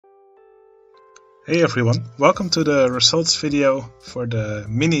Hey everyone, welcome to the results video for the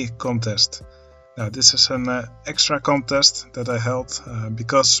mini contest. Now this is an extra contest that I held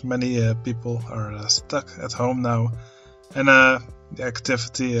because many people are stuck at home now, and the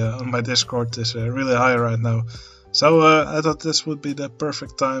activity on my Discord is really high right now. So I thought this would be the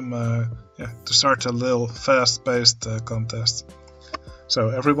perfect time to start a little fast-paced contest. So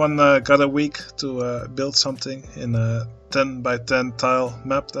everyone got a week to build something in a 10 by 10 tile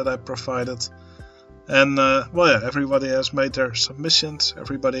map that I provided. And everybody has made their submissions,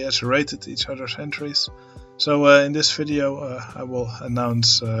 everybody has rated each other's entries. So in this video I will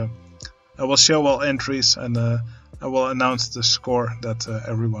show all entries, and I will announce the score that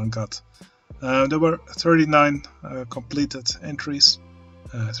everyone got. There were 39 completed entries,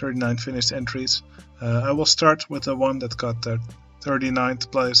 39 finished entries. I will start with the one that got the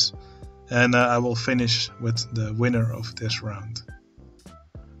 39th place, and I will finish with the winner of this round.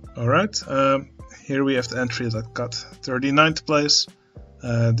 Alright, here we have the entry that got 39th place.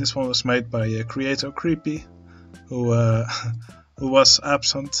 This one was made by Creator Creepy, who was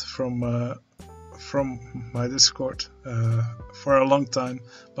absent from my Discord for a long time,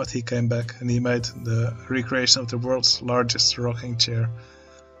 but he came back and he made the recreation of the world's largest rocking chair.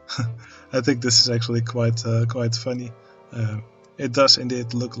 I think this is actually quite funny. It does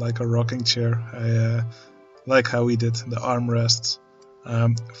indeed look like a rocking chair. I like how he did the armrests.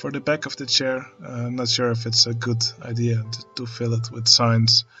 For the back of the chair, I'm not sure if it's a good idea to fill it with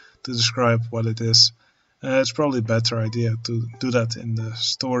signs to describe what it is. It's probably a better idea to do that in the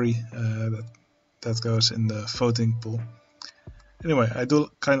story that goes in the voting pool. Anyway, I do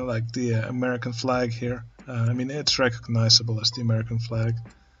kind of like the American flag here. I mean, it's recognizable as the American flag.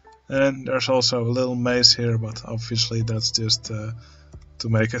 And there's also a little maze here, but obviously that's just to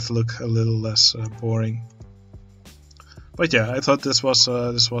make it look a little less boring. But yeah, I thought this was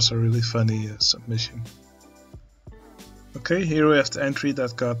a really funny submission. Okay, here we have the entry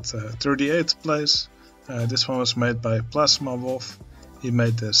that got 38th place. This one was made by Plasma Wolf. He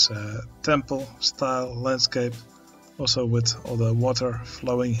made this temple style landscape, also with all the water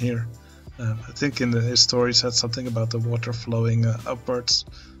flowing here. I think in his story said something about the water flowing upwards.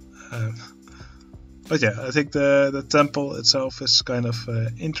 But yeah, I think the temple itself is kind of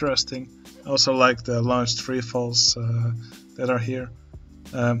interesting. I also like the launched freefalls that are here.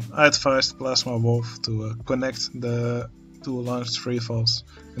 I advised Plasma Wolf to connect the two launched freefalls,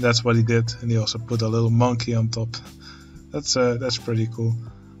 and that's what he did. And he also put a little monkey on top. That's pretty cool.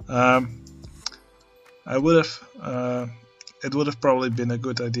 It would have probably been a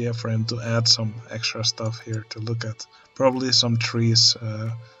good idea for him to add some extra stuff here to look at. Probably some trees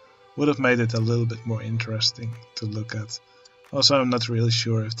would have made it a little bit more interesting to look at. Also, I'm not really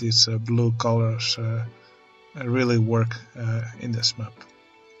sure if these blue colors really work in this map.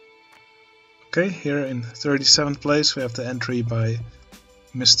 Okay, here in 37th place we have the entry by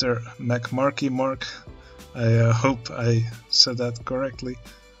Mr. McMarkyMark. I hope I said that correctly.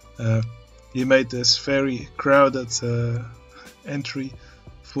 He made this very crowded entry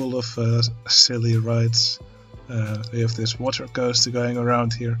full of silly rides. We have this water coaster going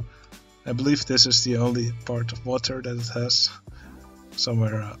around here. I believe this is the only part of water that it has,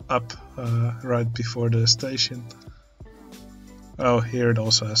 somewhere up right before the station. Oh, here it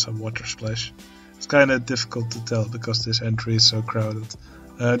also has a water splash. It's kind of difficult to tell because this entry is so crowded.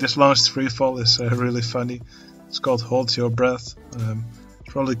 This launched freefall is really funny. It's called Hold Your Breath.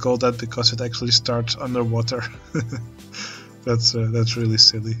 It's probably called that because it actually starts underwater. That's really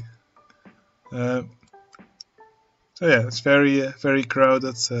silly. So yeah, it's very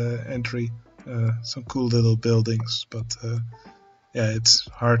crowded entry. Some cool little buildings, but yeah, it's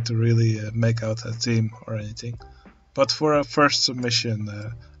hard to really make out a theme or anything. But for a first submission,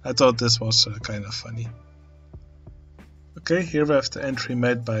 I thought this was kind of funny. Okay, here we have the entry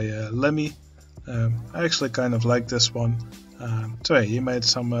made by Lemmy. I actually kind of like this one. So yeah, he made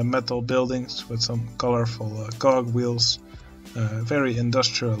some metal buildings with some colorful cog wheels, very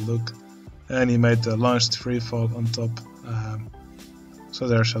industrial look. And he made the launched freefall on top. So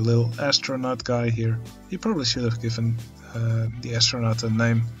there's a little astronaut guy here. He probably should have given the astronaut a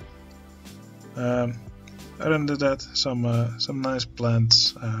name. Other than that, some nice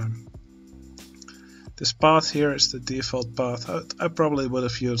plants. This path here is the default path. I probably would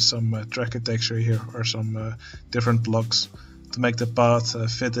have used some track texture here or some different blocks to make the path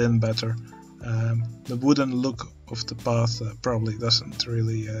fit in better. The wooden look of the path probably doesn't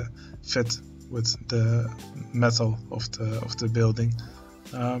really fit with the metal of the building.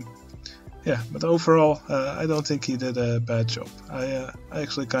 Yeah, but overall I don't think he did a bad job. I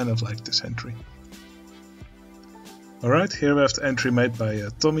actually kind of like this entry. Alright, here we have the entry made by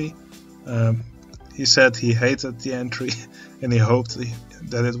Tommy. he said he hated the entry and he hoped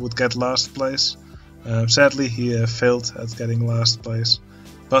that it would get last place. Sadly, he failed at getting last place,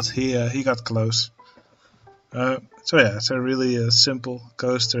 but he got close. So yeah, it's a really simple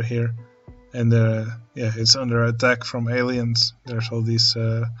coaster here, and yeah, it's under attack from aliens. There's all these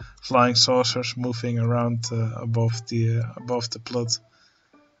flying saucers moving around above the plot,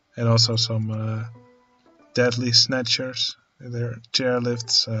 and also some deadly snatchers. They're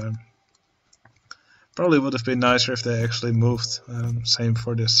chairlifts. Probably would have been nicer if they actually moved. Same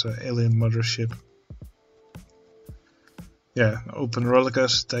for this alien mothership. Yeah, Open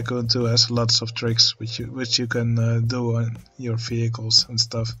Rollercoaster Tycoon 2 has lots of tricks which you can do on your vehicles and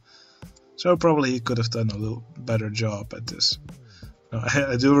stuff. So probably he could have done a little better job at this.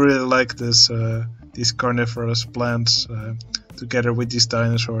 I do really like these carnivorous plants together with these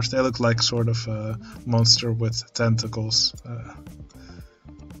dinosaurs. They look like sort of a monster with tentacles.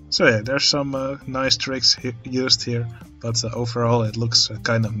 So yeah, there's some nice tricks used here, but overall it looks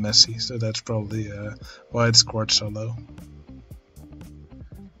kind of messy, so that's probably why it scored so low.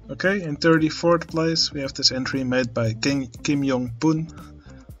 Okay, in 34th place we have this entry made by Kim Yong-poon.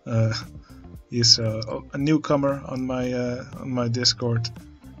 He's a newcomer on my Discord.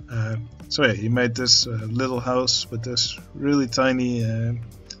 So yeah, he made this little house with this really tiny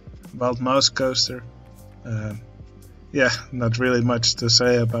wild mouse coaster. Yeah, not really much to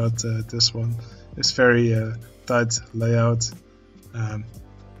say about this one. It's very tight layout.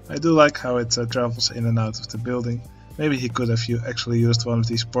 I do like how it travels in and out of the building. Maybe he could have actually used one of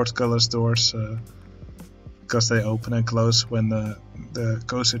these portcullis doors, because they open and close when the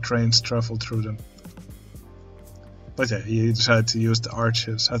coaster trains travel through them. But yeah, he decided to use the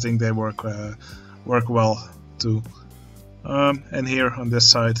arches. I think they work well too. And here on this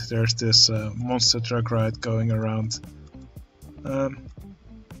side there's this monster truck ride going around.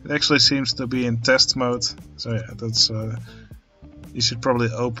 It actually seems to be in test mode, so yeah, that's you should probably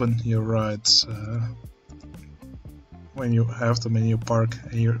open your rides when you have them in your park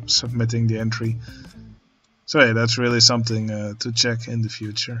and you're submitting the entry. So yeah, that's really something to check in the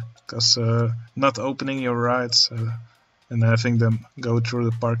future, because not opening your rides and having them go through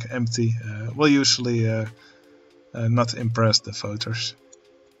the park empty will usually not impress the voters.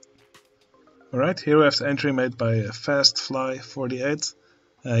 Alright, here we have the entry made by FastFly48.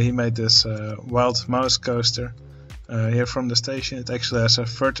 He made this wild mouse coaster. Here from the station it actually has a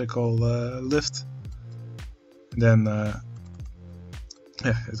vertical lift. Then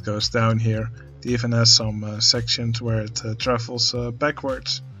yeah, it goes down here. It even has some sections where it travels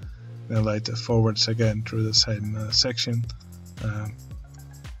backwards, then later forwards again through the same section.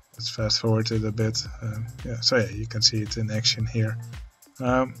 Let's fast forward it a bit. Yeah, so yeah, you can see it in action here.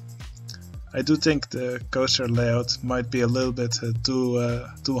 I do think the coaster layout might be a little bit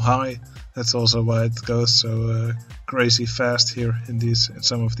too high. That's also why it goes so crazy fast here in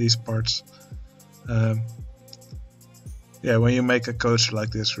some of these parts. Yeah, when you make a coaster like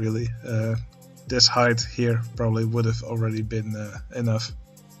this, really, this height here probably would have already been enough.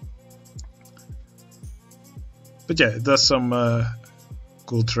 But yeah, it does some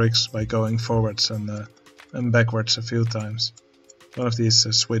cool tricks by going forwards and backwards a few times. One of these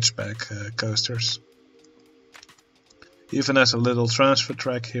switchback coasters. Even has a little transfer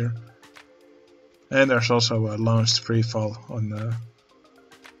track here, and there's also a launched freefall on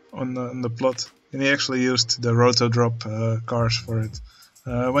the plot. And he actually used the Rotodrop cars for it.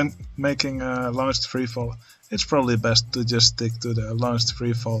 When making a launched freefall, it's probably best to just stick to the launched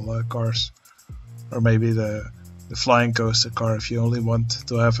freefall cars, or maybe the flying coaster car if you only want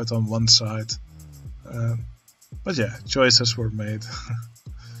to have it on one side. But yeah, choices were made.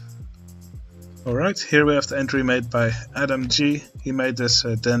 Alright, here we have the entry made by Adam G. He made this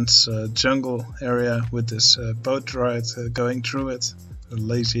dense jungle area with this boat ride going through it. A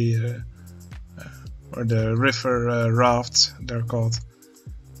lazy, or the river rafts, they're called.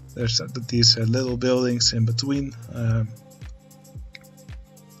 There's these little buildings in between.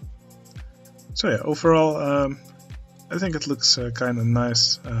 So yeah, overall, I think it looks kind of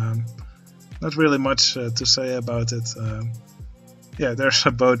nice. Not really much to say about it. Yeah, there's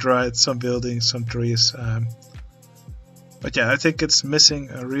a boat ride, some buildings, some trees. But yeah, I think it's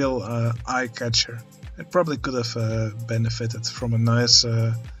missing a real eye catcher. It probably could have benefited from a nice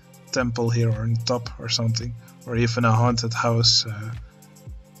temple here on top or something, or even a haunted house.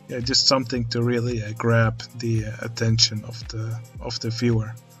 Yeah, just something to really grab the attention of the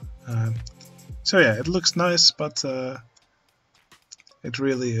viewer. So yeah, it looks nice, but it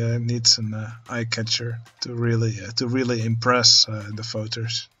really needs an eye catcher to really impress the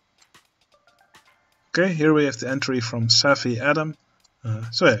voters. Okay, here we have the entry from Savvy Adam.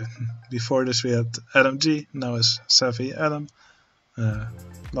 So yeah, before this we had Adam G, now is Savvy Adam.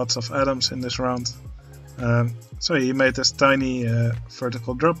 Lots of Adams in this round. So he made this tiny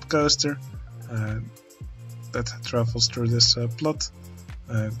vertical drop coaster that travels through this plot.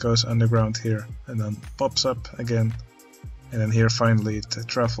 It goes underground here and then pops up again, and then here finally it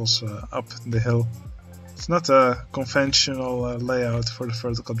travels up the hill. It's not a conventional layout for the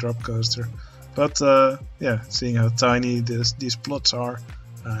vertical drop coaster, but yeah, seeing how tiny these plots are,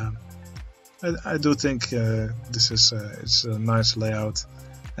 I do think this is it's a nice layout.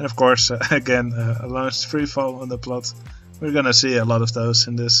 And of course, again, a launched freefall on the plot. We're gonna see a lot of those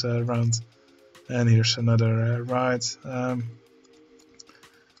in this round. And here's another ride.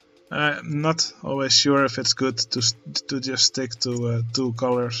 I'm not always sure if it's good to just stick to 2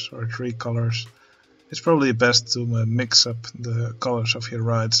 colors or 3 colors. It's probably best to mix up the colors of your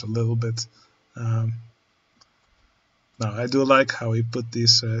rides a little bit. Now I do like how he put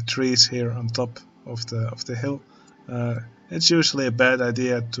these trees here on top of the hill. It's usually a bad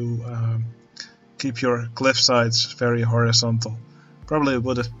idea to keep your cliff sides very horizontal. Probably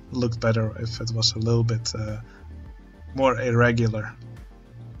would have looked better if it was a little bit more irregular.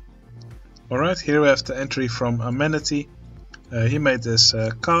 Alright, here we have the entry from Amenity. He made this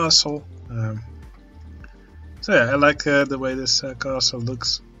castle. So yeah, I like the way this castle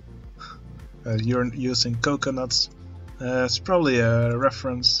looks. You're using coconuts. It's probably a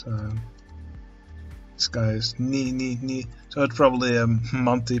reference. This guy is knee. So it's probably a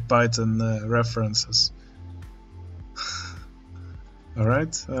Monty Python references.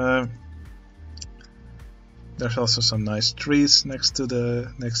 Alright. There's also some nice trees next to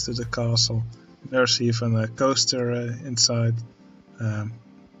the castle. There's even a coaster inside.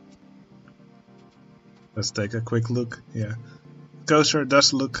 Let's take a quick look. Yeah, coaster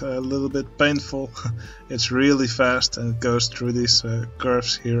does look a little bit painful. It's really fast and it goes through these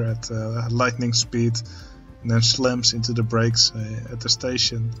curves here at lightning speed, and then slams into the brakes at the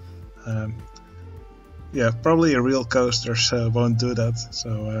station. Yeah, probably a real coaster won't do that.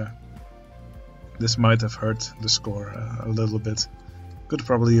 So this might have hurt the score a little bit. Could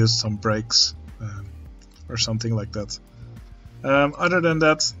probably use some brakes or something like that. Other than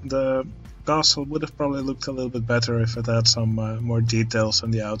that, the castle would have probably looked a little bit better if it had some more details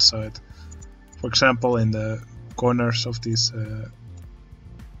on the outside. For example, in the corners of these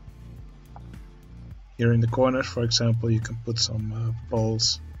here in the corners, for example, you can put some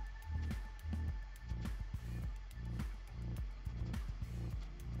poles.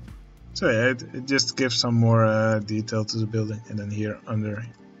 So yeah, it just gives some more detail to the building. And then here under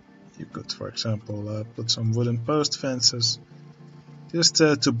you could, for example, put some wooden post fences, just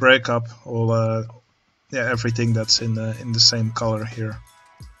to break up all everything that's in the same color here.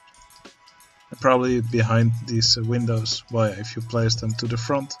 And probably behind these windows, well, if you place them to the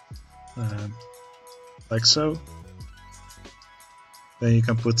front, like so, then you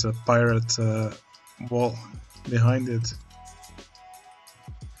can put a pirate wall behind it.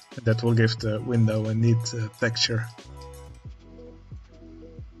 That will give the window a neat texture.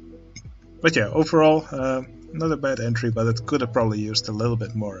 But yeah, overall, not a bad entry, but it could have probably used a little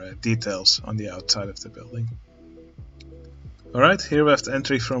bit more details on the outside of the building. Alright, here we have the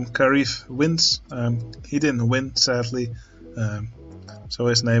entry from Karif Wins. He didn't win, sadly, so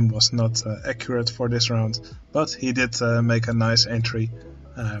his name was not accurate for this round, but he did make a nice entry.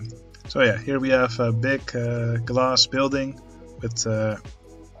 So yeah, here we have a big glass building with all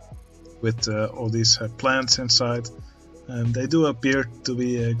these plants inside. They do appear to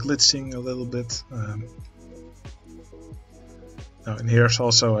be glitching a little bit. And here's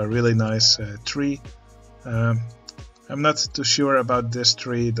also a really nice tree. I'm not too sure about this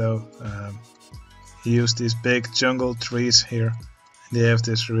tree though. He used these big jungle trees here. They have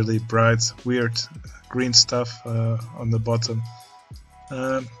this really bright, weird green stuff on the bottom.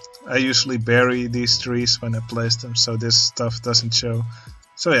 I usually bury these trees when I place them, so this stuff doesn't show.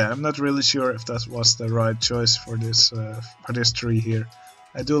 So yeah, I'm not really sure if that was the right choice for this tree here.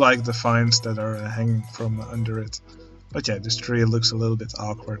 I do like the vines that are hanging from under it. But yeah, this tree looks a little bit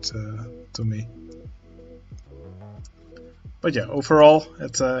awkward to me. But yeah, overall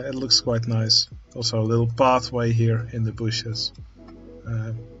it looks quite nice. Also a little pathway here in the bushes.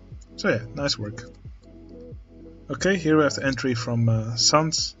 So yeah, nice work. Okay, here we have the entry from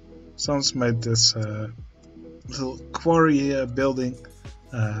Sans. Sans made this little quarry building.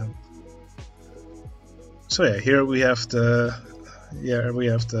 So yeah, here we have the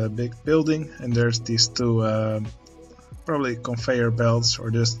big building, and there's these two probably conveyor belts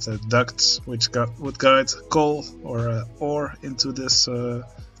or just ducts which would guide coal or ore into this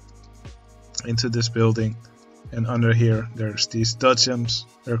building. And under here there's these dodgems.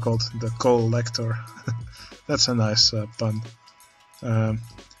 They're called the coal lector. That's a nice pun.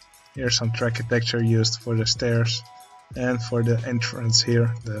 Here's some architecture used for the stairs, and for the entrance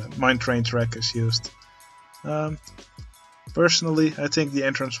here the mine train track is used. Personally, I think the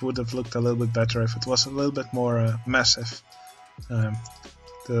entrance would have looked a little bit better if it was a little bit more massive. The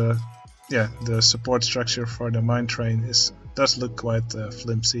support structure for the mine train does look quite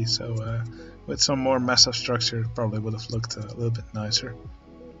flimsy, so with some more massive structure it probably would have looked a little bit nicer.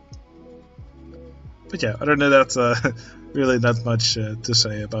 But yeah, other than that, really not much to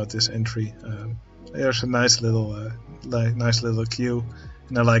say about this entry. There's a nice little queue,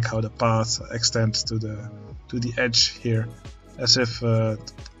 and I like how the path extends to the edge here, as if the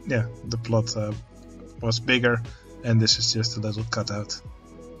plot was bigger, and this is just a little cutout.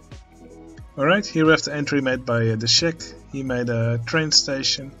 Alright, here we have the entry made by the Sheik. He made a train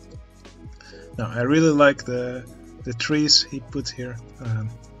station. Now I really like the trees he put here.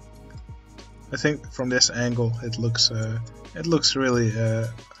 I think from this angle it looks really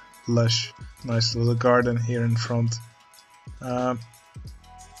lush. Nice little garden here in front. But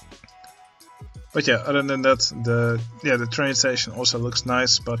yeah, other than that, the train station also looks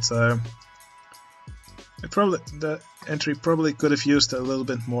nice, but the entry probably could have used a little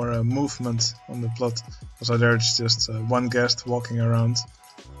bit more movement on the plot. Also, there's just one guest walking around.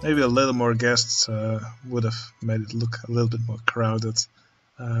 Maybe a little more guests would have made it look a little bit more crowded.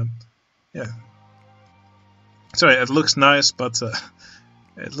 Yeah. Sorry, it looks nice, but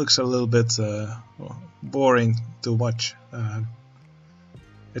it looks a little bit boring to watch.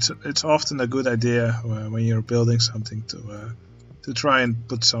 It's often a good idea when you're building something to try and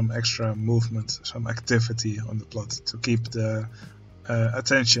put some extra movement, some activity on the plot to keep the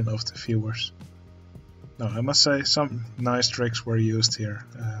attention of the viewers. Now, I must say some nice tricks were used here.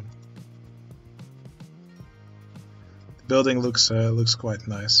 The building looks quite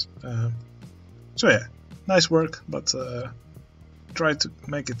nice. So yeah, nice work, but try to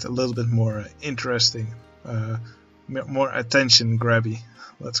make it a little bit more interesting, more attention grabby.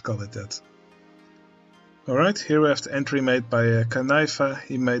 Let's call it that. Alright, here we have the entry made by Kanaifa.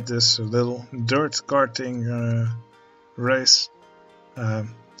 He made this little dirt karting race. So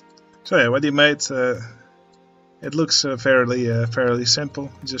yeah, what he made, it looks fairly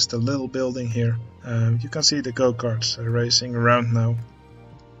simple. Just a little building here. You can see the go-karts racing around now.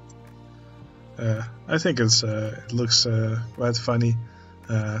 I think it looks quite funny.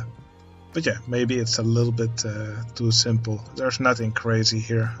 But yeah, maybe it's a little bit too simple. There's nothing crazy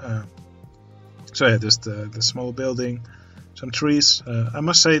here. So yeah, just the small building, some trees. I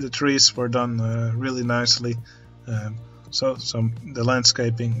must say the trees were done really nicely. The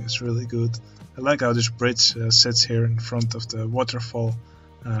landscaping is really good. I like how this bridge sits here in front of the waterfall.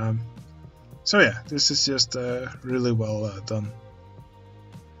 So yeah, this is just really well done.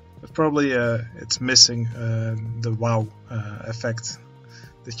 But probably it's missing the wow effect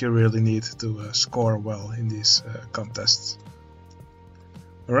that you really need to score well in these contests.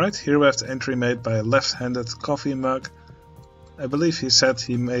 Alright, here we have the entry made by a left-handed coffee mug. I believe he said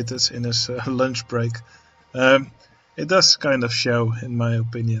he made this in his lunch break. It does kind of show, in my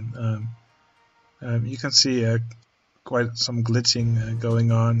opinion. You can see quite some glitching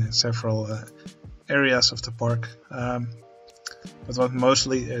going on in several areas of the park. But what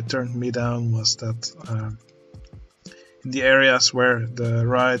mostly turned me down was that in the areas where the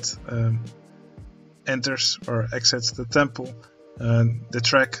ride enters or exits the temple, the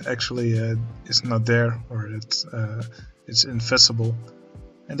track actually is not there, or it's invisible,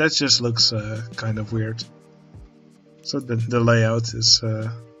 and that just looks kind of weird. So the layout is,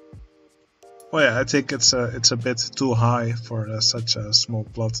 well, yeah, I think it's a bit too high for such a small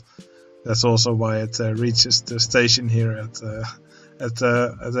plot. That's also why it reaches the station here at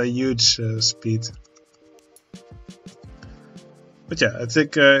a huge speed. But yeah, I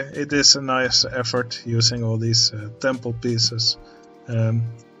think it is a nice effort using all these temple pieces,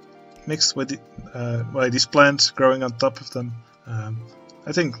 mixed with these plants growing on top of them.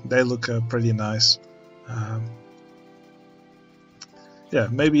 I think they look pretty nice. Yeah,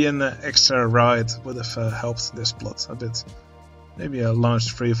 maybe an extra ride would have helped this plot a bit. Maybe a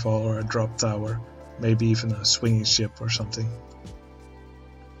launched freefall or a drop tower, maybe even a swinging ship or something.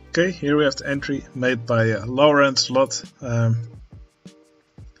 Okay, here we have the entry made by Lawrence Lott.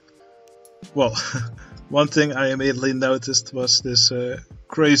 Well, one thing I immediately noticed was this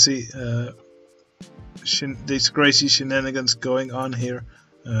crazy shenanigans going on here.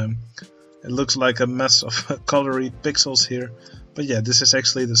 It looks like a mess of colory pixels here, but yeah, this is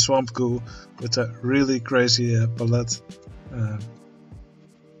actually the swamp goo with a really crazy palette.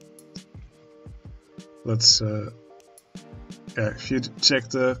 let's if you check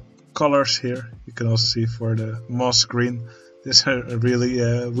the colors here, you can also see for the moss green, there's a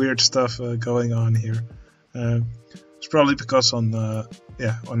really weird stuff going on here. It's probably because on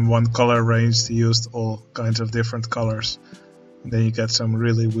one color range they used all kinds of different colors, and then you get some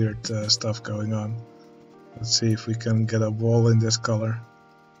really weird stuff going on. Let's see if we can get a wall in this color.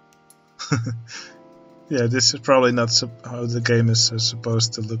 Yeah, this is probably not how the game is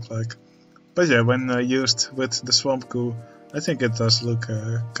supposed to look like. But yeah, when used with the swamp goo, I think it does look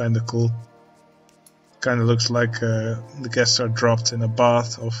kind of cool. Kind of looks like the guests are dropped in a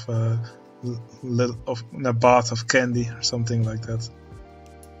bath of candy or something like that.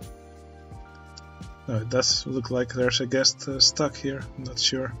 No, it does look like there's a guest stuck here. I'm not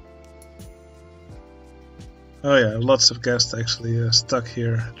sure. Oh yeah, lots of guests actually stuck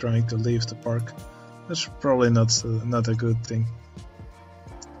here trying to leave the park. That's probably not a good thing.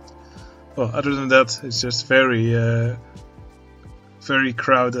 Well, other than that, it's just very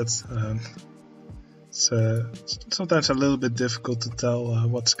crowded. It's sometimes a little bit difficult to tell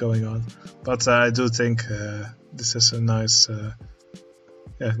what's going on, but I do think this is a nice,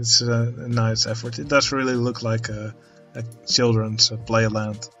 it's a nice effort. It does really look like a children's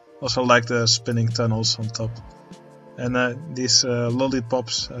playland. Also like the spinning tunnels on top. And these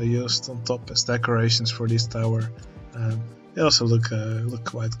lollipops used on top as decorations for this tower, they also look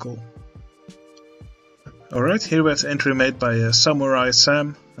quite cool. Alright, here we have the entry made by Samurai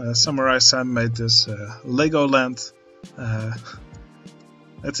Sam. Samurai Sam made this Legoland. I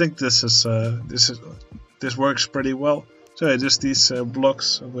think this works pretty well. So yeah, just these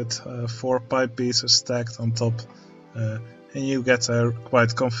blocks with 4 pipe pieces stacked on top, and you get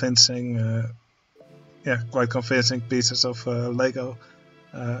quite convincing pieces of Lego.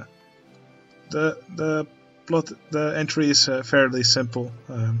 The entry is fairly simple.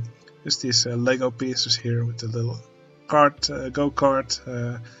 Just these Lego pieces here with the little kart,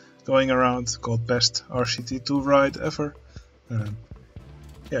 go-kart going around, called best RCT2 ride ever.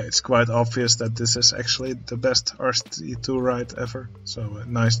 Yeah, it's quite obvious that this is actually the best RCT2 ride ever, so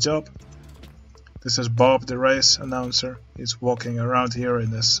nice job. This is Bob, the race announcer. He's walking around here in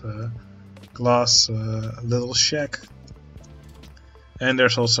this glass little shack. And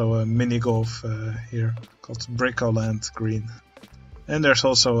there's also a mini golf here called Brickoland Green. And there's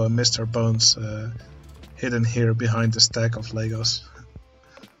also a Mr. Bones hidden here behind the stack of Legos.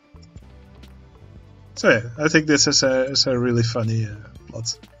 So yeah, I think this is a really funny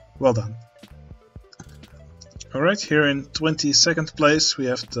plot. Well done. Alright, here in 22nd place we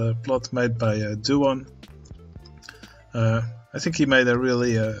have the plot made by Duon. I think he made a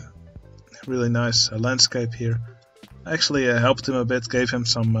really nice landscape here. I actually helped him a bit, gave him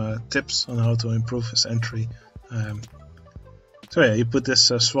some tips on how to improve his entry. So yeah, you put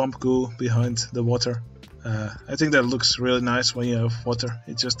this swamp goo behind the water. I think that looks really nice when you have water.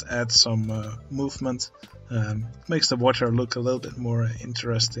 It just adds some movement. Makes the water look a little bit more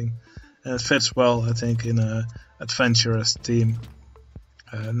interesting. And it fits well, I think, in an adventurous theme.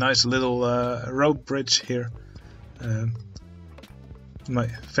 Nice little rope bridge here. My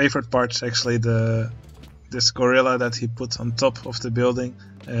favorite part is actually this gorilla that he put on top of the building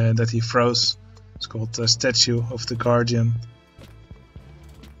that he froze. It's called the Statue of the Guardian.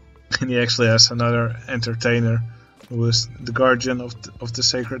 And he actually has another entertainer who is the guardian of the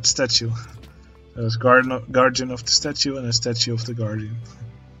sacred statue. There's guardian of the statue and a statue of the guardian.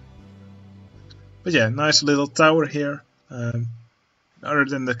 But yeah, nice little tower here. Other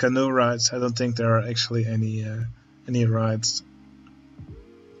than the canoe rides, I don't think there are actually any rides.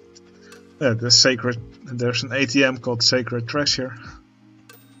 Yeah, there's an ATM called Sacred Treasure.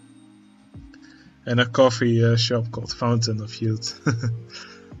 And a coffee shop called Fountain of Youth.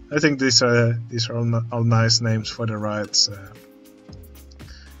 I think these are all nice names for the rides.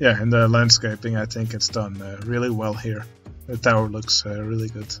 Yeah, and the landscaping, I think it's done really well here. The tower looks really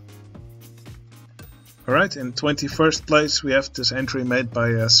good. Alright, in 21st place we have this entry made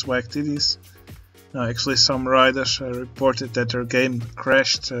by Swag Titties. Now, actually some riders reported that their game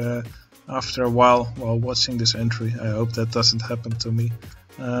crashed after a while watching this entry. I hope that doesn't happen to me.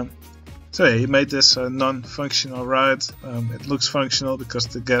 So yeah, he made this non-functional ride. It looks functional because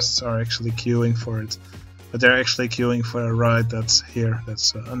the guests are actually queuing for it. But they're actually queuing for a ride that's here,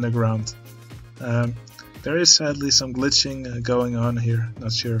 that's underground. There is sadly some glitching going on here.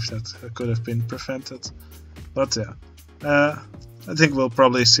 Not sure if that could have been prevented. But yeah, I think we'll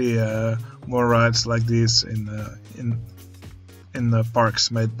probably see more rides like these in the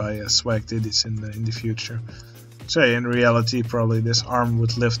parks made by Swag Titties in the future. So in reality, probably this arm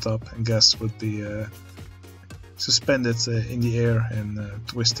would lift up and guests would be suspended in the air and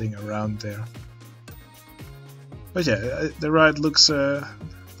twisting around there. But yeah, the ride looks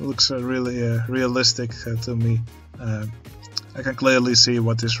really realistic to me. I can clearly see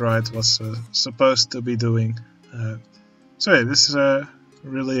what this ride was supposed to be doing. So yeah, this is a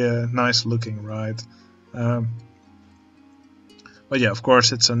really nice looking ride. But yeah, of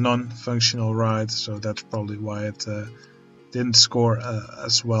course it's a non-functional ride, so that's probably why it didn't score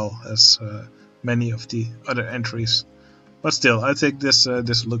as well as many of the other entries. But still, I think this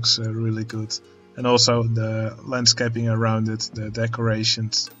looks really good. And also the landscaping around it, the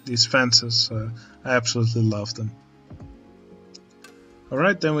decorations, these fences, I absolutely love them.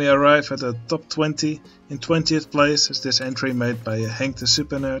 Alright, then we arrive at the top 20. In 20th place is this entry made by Henk the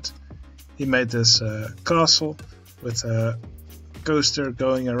Super Nerd. He made this castle with a coaster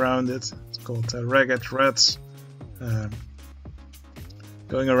going around it. It's called Ragged Rats.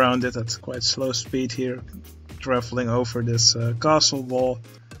 Going around it at quite slow speed here, traveling over this castle wall,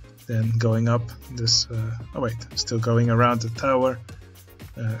 then going up this, still going around the tower,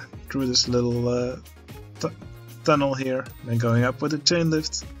 through this little tunnel here, then going up with a chain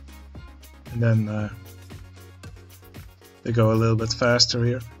lift, and then they go a little bit faster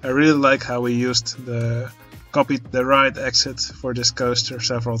here. I really like how we copied the ride exit for this coaster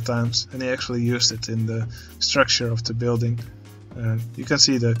several times, and he actually used it in the structure of the building. You can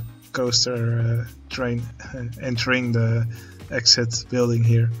see the coaster train entering the exit building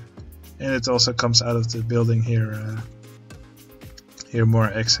here, and it also comes out of the building here. Here more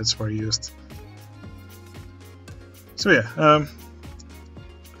exits were used. So yeah,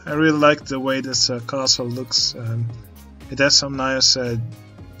 I really like the way this castle looks. It has some nice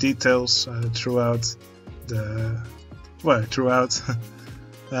details throughout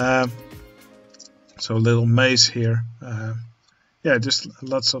so a little maze here. Yeah, just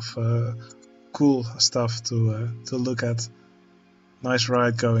lots of cool stuff to look at. Nice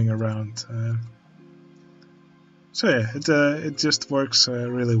ride going around. So yeah, it just works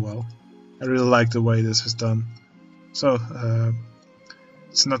really well. I really like the way this is done. So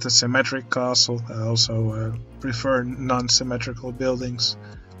it's not a symmetric castle. I also prefer non-symmetrical buildings.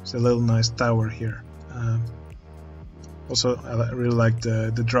 It's a little nice tower here. Also, I really like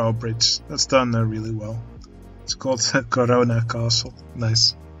the drawbridge. That's done really well. It's called Corona Castle.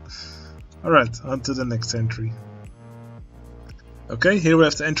 Nice. Alright, on to the next entry. Okay, here we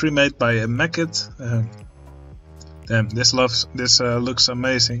have the entry made by Mackett. Damn, this looks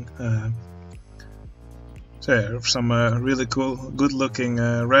amazing. So yeah, some really cool, good-looking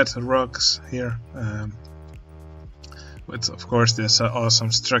red rocks here. With of course this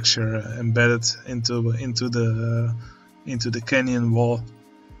awesome structure embedded into the canyon wall.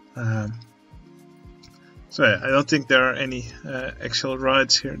 So yeah, I don't think there are any actual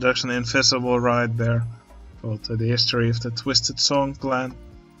rides here. There's an invisible ride there called The History of the Twisted Song Clan.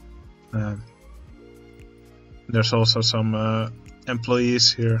 There's also some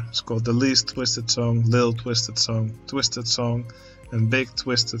employees here. It's called The Least Twisted Song, Little Twisted Song, and Big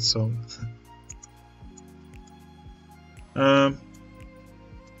Twisted Song.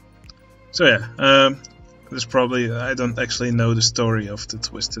 So yeah, there's probably, I don't actually know the story of the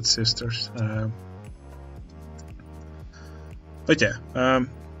Twisted Sisters. But yeah,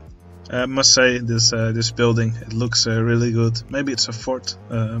 I must say this building, it looks really good. Maybe it's a fort,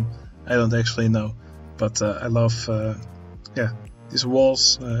 I don't actually know, but I love yeah, these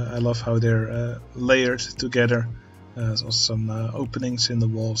walls. I love how they're layered together. There's also some openings in the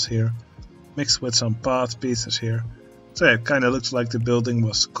walls here, mixed with some path pieces here. So yeah, it kind of looks like the building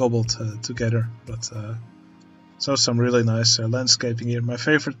was cobbled together, but so some really nice landscaping here. My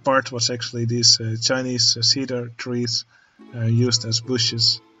favorite part was actually these Chinese cedar trees used as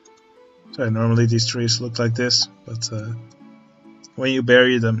bushes. So normally these trees look like this, but when you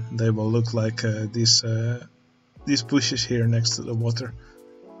bury them, they will look like these bushes here next to the water.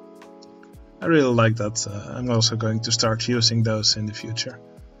 I really like that. I'm also going to start using those in the future.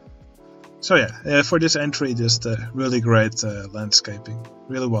 So yeah, for this entry, just really great landscaping.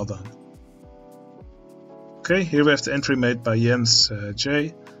 Really well done. Okay, here we have the entry made by Jens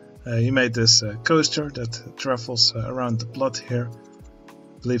J. He made this coaster that travels around the plot here.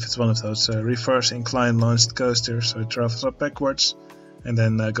 I believe it's one of those reverse incline launched coasters, so it travels up backwards and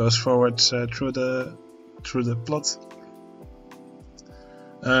then goes forwards through the plot.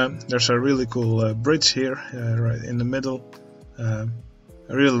 There's a really cool bridge here, right in the middle.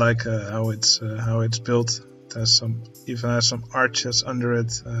 I really like how it's built. It has even has some arches under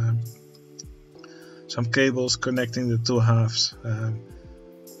it, some cables connecting the two halves.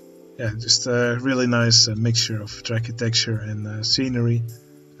 Yeah, just a really nice mixture of architecture and scenery.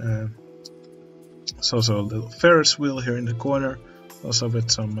 There's also a little Ferris wheel here in the corner, also with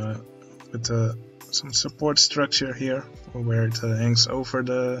some some support structure here where it hangs over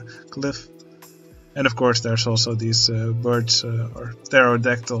the cliff. And of course there's also these birds or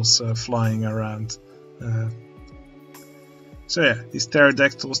pterodactyls flying around. So yeah, these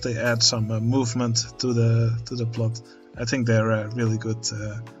pterodactyls, they add some movement to the plot. I think they're really good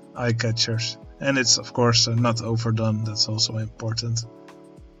eye catchers, and it's of course not overdone. That's also important.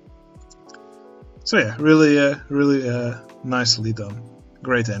 So yeah, really nicely done.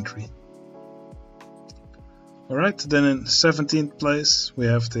 Great entry. Alright, then in 17th place we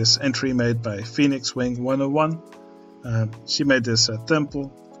have this entry made by Phoenix Wing 101. She made this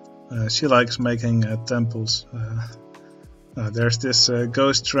temple. She likes making temples. There's this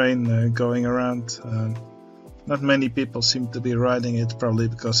ghost train going around. Not many people seem to be riding it, probably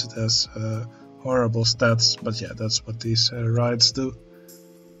because it has horrible stats, but yeah, that's what these rides do.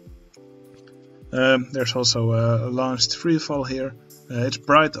 There's also a launched freefall here. It's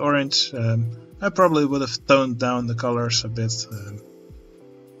bright orange. I probably would have toned down the colors a bit,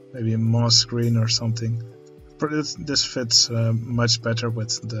 maybe a moss green or something. This fits much better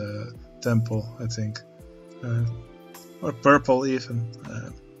with the temple, I think, or purple even.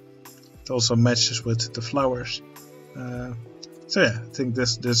 It also matches with the flowers. So yeah, I think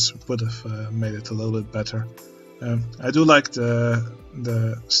this would have made it a little bit better. I do like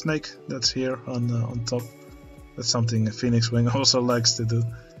the snake that's here on top. That's something Phoenix Wing also likes to do.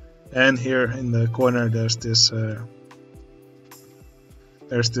 And here in the corner there's this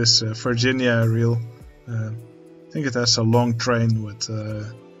Virginia reel. I think it has a long train with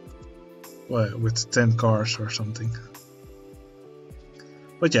 10 cars or something.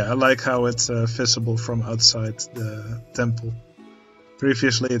 But yeah, I like how it's visible from outside the temple.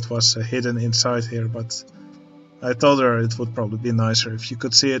 Previously it was hidden inside here, but I told her it would probably be nicer if you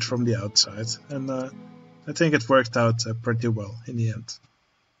could see it from the outside. And I think it worked out pretty well in the end.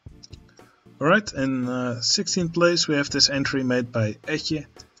 Alright, in 16th place we have this entry made by Etje.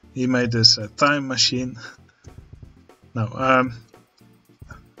 He made this time machine. Now,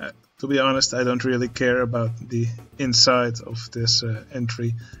 to be honest, I don't really care about the inside of this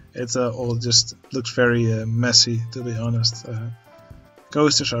entry. It all just looks very messy, to be honest.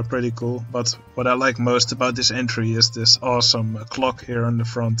 Coasters are pretty cool, but what I like most about this entry is this awesome clock here on the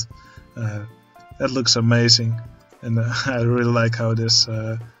front. That looks amazing, and I really like how this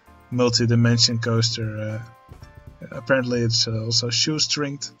multi-dimension coaster, apparently it's also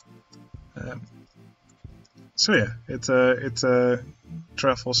shoestringed. So yeah, it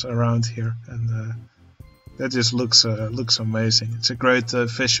travels around here, and that just looks amazing. It's a great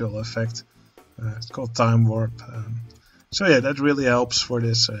visual effect. It's called Time Warp. So yeah, that really helps for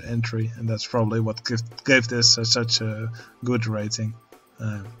this entry, and that's probably what gave this such a good rating.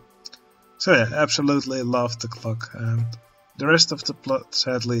 So yeah, absolutely love the clock. The rest of the plot,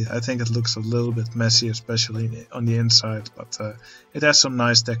 sadly, I think it looks a little bit messy, especially on the inside, but it has some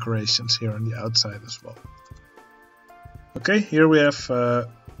nice decorations here on the outside as well. Okay, here we have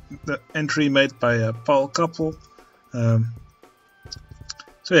the entry made by Paul Kappel.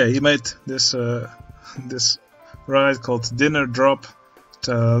 So yeah, he made this this ride called Dinner Drop,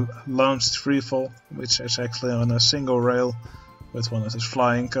 the launched freefall, which is actually on a single rail with one of those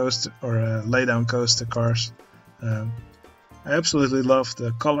flying coaster or laydown coaster cars. I absolutely love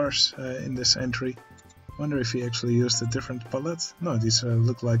the colors in this entry. I wonder if he actually used a different palette. No, these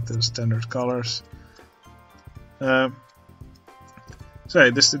look like the standard colors. So yeah,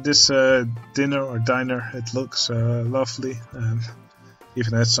 this dinner or diner, it looks lovely.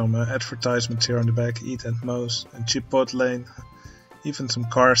 Even has some advertisements here on the back, Eat and Mo's and Chipotle, even some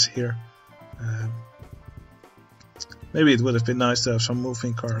cars here. Maybe it would have been nice to have some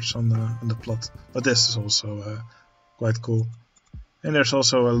moving cars on the plot, but this is also quite cool. And there's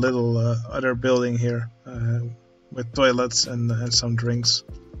also a little other building here with toilets and some drinks.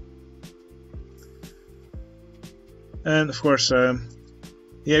 And of course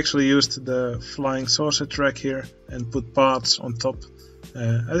he actually used the flying saucer track here and put paths on top.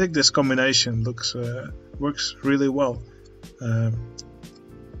 I think this combination works really well.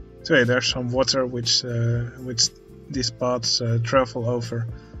 So yeah, there's some water which these paths travel over.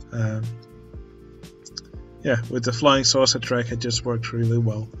 Yeah, with the flying saucer track it just works really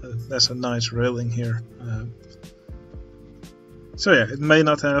well. There's a nice railing here. So yeah, it may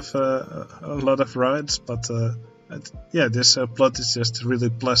not have a lot of rides, but yeah, this plot is just really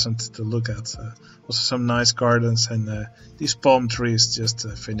pleasant to look at. Also some nice gardens, and these palm trees just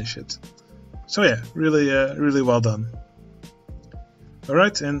finish it. So yeah, really well done.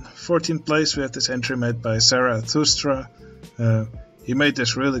 Alright, in 14th place we have this entry made by Sarah Thustra. He made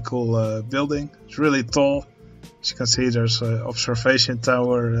this really cool building. It's really tall. As you can see, there's an observation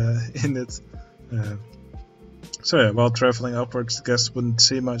tower in it. So yeah, while traveling upwards, the guests wouldn't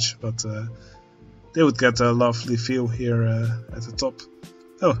see much, but they would get a lovely view here at the top.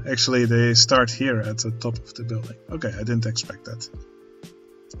 Oh, actually they start here at the top of the building. Okay, I didn't expect that.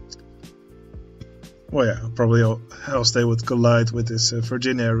 Well yeah, probably else they would collide with this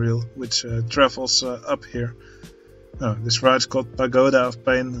Virginia reel, which travels up here. Oh, this ride's called Pagoda of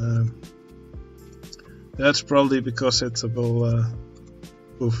Pain. That's probably because it will...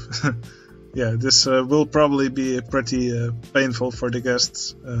 oof. Yeah, this will probably be pretty painful for the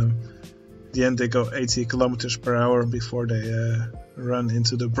guests. In the end they go 80 kilometers per hour before they run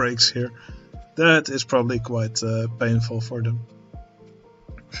into the brakes here. That is probably quite painful for them.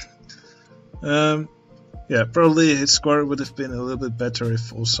 Yeah, probably his score would have been a little bit better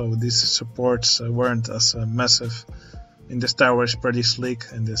if also these supports weren't as massive. In this tower is pretty sleek,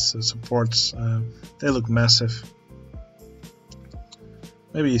 and these supports, they look massive.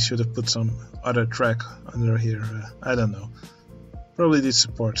 Maybe you should have put some other track under here, I don't know. Probably these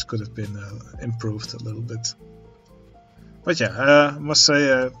supports could have been improved a little bit. But yeah, I must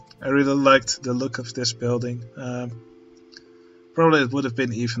say I really liked the look of this building. Probably it would have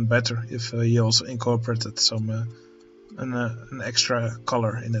been even better if you also incorporated some an extra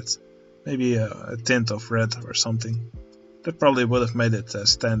color in it. Maybe a tint of red or something. That probably would have made it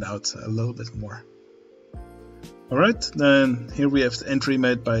stand out a little bit more. Alright, then here we have the entry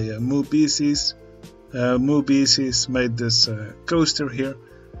made by Moo BCs. Moo BCs made this coaster here.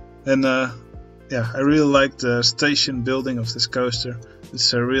 And yeah, I really like the station building of this coaster.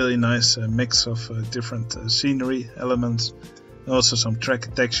 It's a really nice mix of different scenery elements. And also some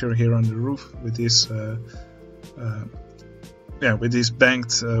track texture here on the roof with these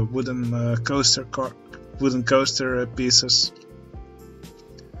banked wooden coaster pieces.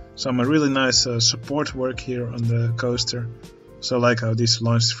 Some really nice support work here on the coaster. So I like how these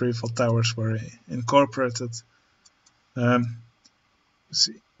launched freefall towers were incorporated.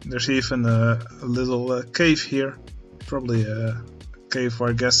 See, there's even a little cave here, probably a cave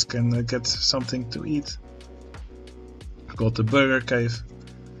where guests can get something to eat. Called the Burger Cave.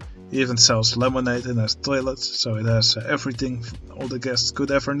 It even sells lemonade and has toilets, so it has everything all the guests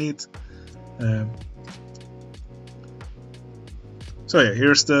could ever need. So yeah,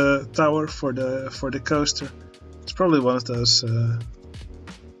 here's the tower for the coaster. It's probably one of those.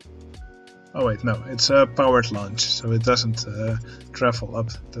 Oh wait, no, it's a powered launch, so it doesn't travel up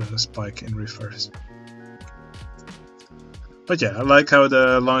the spike in reverse. But yeah, I like how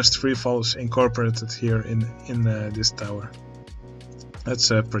the launched freefall is incorporated here in this tower.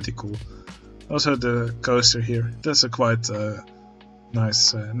 That's pretty cool. Also the coaster here, that's a quite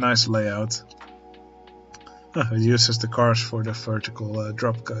nice layout. It uses the cars for the vertical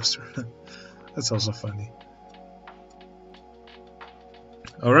drop coaster. That's also funny.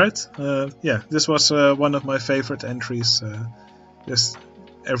 Alright, yeah, this was one of my favorite entries. Just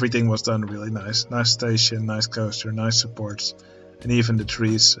everything was done really nice. Nice station, nice coaster, nice supports, and even the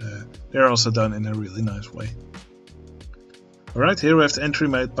trees, they're also done in a really nice way. Alright, here we have the entry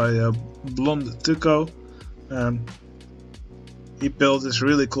made by Blonde Tuco. He built this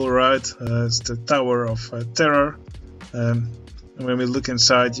really cool ride. It's the Tower of Terror. And when we look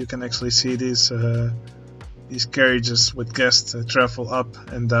inside, you can actually see these carriages with guests travel up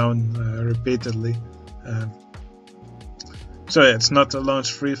and down repeatedly. So yeah, it's not a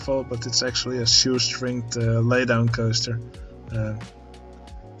launch freefall, but it's actually a shoestringed laydown coaster.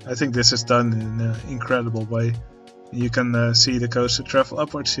 I think this is done in an incredible way. You can see the coaster travel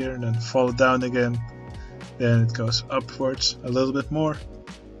upwards here and then fall down again. Then it goes upwards a little bit more.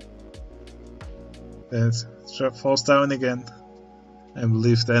 Then it falls down again. I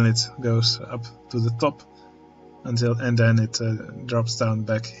believe then it goes up to the top and then it drops down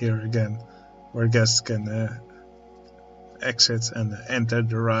back here again, where guests can exit and enter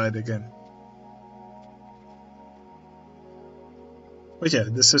the ride again. But yeah,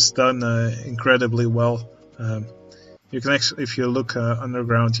 this is done incredibly well. You can actually, if you look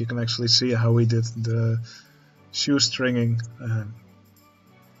underground, you can actually see how we did the shoestringing.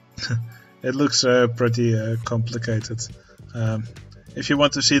 It looks pretty complicated. If you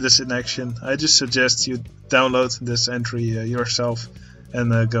want to see this in action, I just suggest you download this entry yourself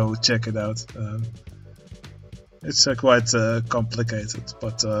and go check it out. It's quite complicated,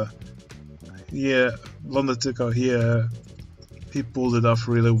 but yeah, Blonde Tuco, he pulled it off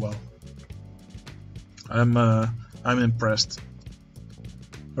really well. I'm impressed.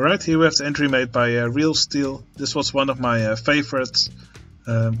 Alright, here we have the entry made by Real Steel. This was one of my favorites.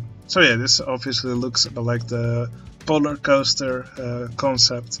 So yeah, this obviously looks like the polar coaster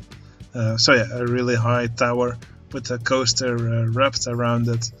concept. So yeah, a really high tower with a coaster wrapped around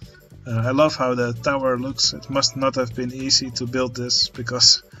it. I love how the tower looks. It must not have been easy to build this,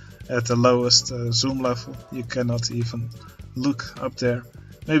 because at the lowest zoom level you cannot even look up there.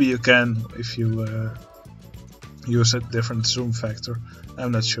 Maybe you can if you use a different zoom factor,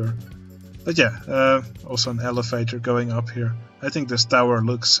 I'm not sure. But yeah, also an elevator going up here. I think this tower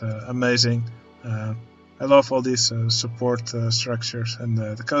looks amazing. I love all these support structures, and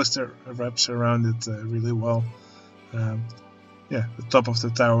the coaster wraps around it really well. Yeah, the top of the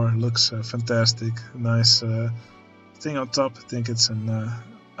tower looks fantastic. Nice thing on top. I think it's an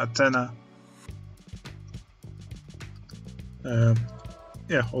antenna.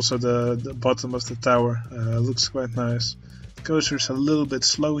 Yeah, also the bottom of the tower looks quite nice. The coaster's a little bit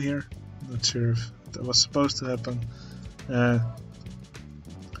slow here. Not sure if that was supposed to happen.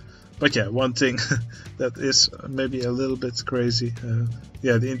 But yeah, one thing that is maybe a little bit crazy.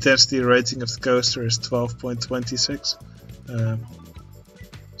 Yeah, the intensity rating of the coaster is 12.26.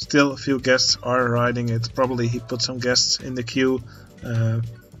 Still a few guests are riding it. Probably he put some guests in the queue, and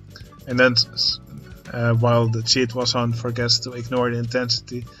then while the cheat was on for guests to ignore the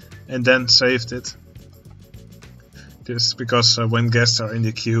intensity, and then saved it. Just because when guests are in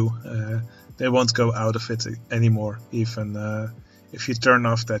the queue, they won't go out of it anymore, even if you turn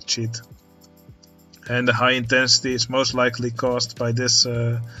off that cheat. And the high intensity is most likely caused by this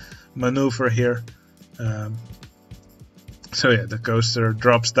maneuver here. So yeah, the coaster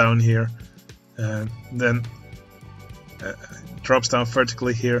drops down here, and then drops down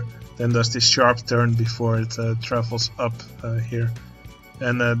vertically here, then does this sharp turn before it travels up here.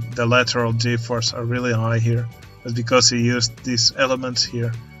 And the lateral g-force are really high here, but because he used these elements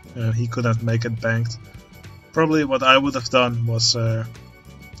here, he couldn't make it banked. Probably what I would have done was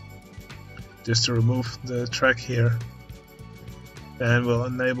just to remove the track here, and we'll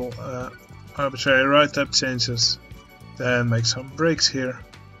enable arbitrary ride type changes, then make some brakes here,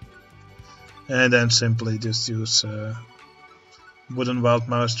 and then simply just use wooden wild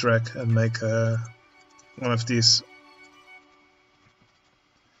mouse drag and make one of these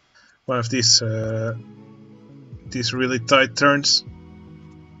really tight turns,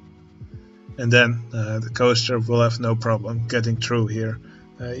 and then the coaster will have no problem getting through here,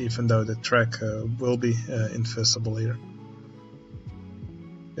 even though the track will be invisible here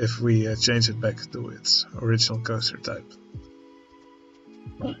if we change it back to its original coaster type.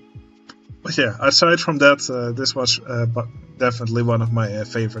 But yeah, aside from that, this was definitely one of my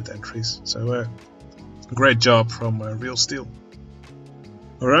favorite entries, so great job from Real Steel.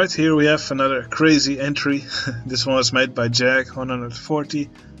 Alright, here we have another crazy entry. This one was made by Jag 140.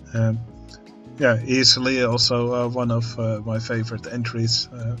 Yeah, easily also one of my favorite entries.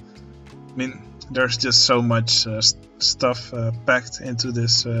 I mean, there's just so much stuff packed into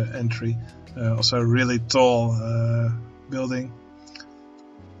this entry. Also a really tall building.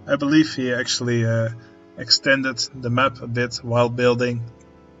 I believe he actually extended the map a bit while building.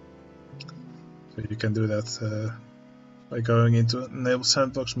 So you can do that by going into enable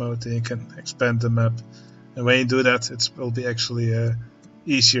sandbox mode, and you can expand the map. And when you do that, it will be actually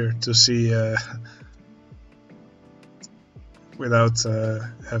easier to see without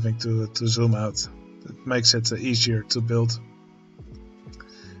having to zoom out. It makes it easier to build.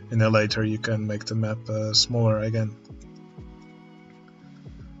 And then later you can make the map smaller again.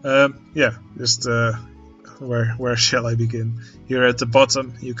 Yeah, just where shall I begin? Here at the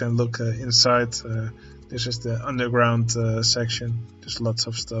bottom you can look inside. This is the underground section. There's lots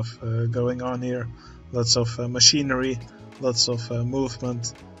of stuff going on here. Lots of machinery, lots of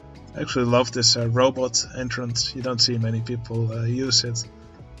movement. I actually love this robot entrance. You don't see many people use it.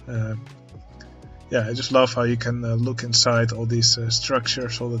 Yeah, I just love how you can look inside all these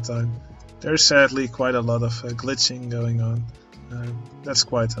structures all the time. There's sadly quite a lot of glitching going on. That's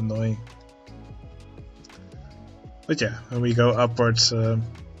quite annoying. But yeah, when we go upwards,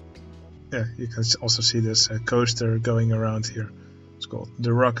 yeah, you can also see this coaster going around here. It's called the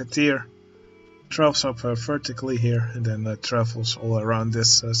Rocketeer. Travels up vertically here, and then travels all around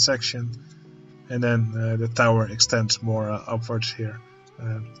this section, and then the tower extends more upwards here.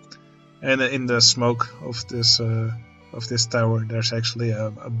 And in the smoke of this tower, there's actually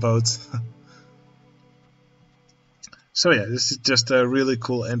a boat. So yeah, this is just a really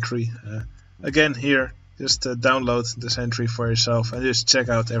cool entry. Again, here, just download this entry for yourself and just check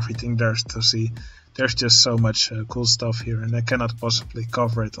out everything there's to see. There's just so much cool stuff here, and I cannot possibly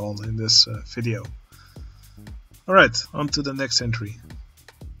cover it all in this video. Alright, on to the next entry.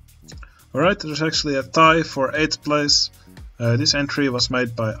 Alright, there's actually a tie for 8th place. This entry was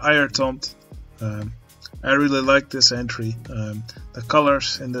made by Ayrton. I really like this entry. The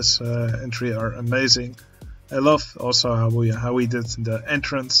colors in this entry are amazing. I love also how we did the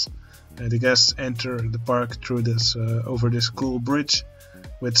entrance. The guests enter the park through this over this cool bridge,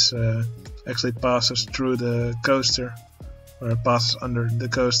 which actually passes through the coaster, or passes under the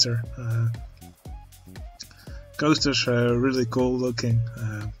coaster. Coasters are really cool looking.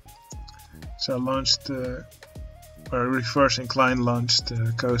 So I launched or reverse incline launched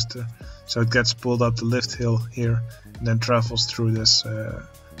the coaster, so it gets pulled up the lift hill here and then travels through this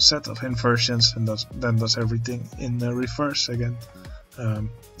set of inversions and then does everything in reverse again.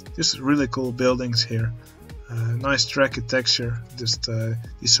 Just really cool buildings here. Nice track texture. Just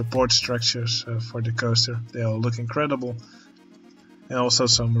these support structures for the coaster, they all look incredible. And also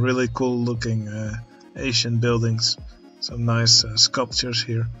some really cool looking Asian buildings, some nice sculptures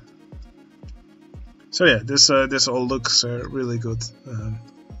here. So yeah, this all looks really good.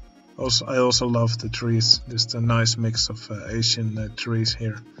 I also love the trees, just a nice mix of Asian trees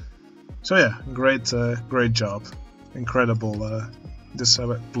here. So yeah, great job, incredible. This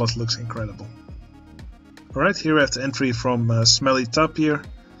plot looks incredible. Alright, here we have the entry from Smelly Tapir.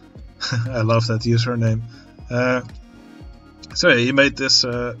 I love that username. So yeah, he made this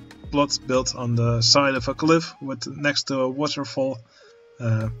plot built on the side of a cliff next to a waterfall.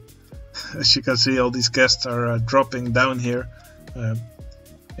 As you can see, all these guests are dropping down here.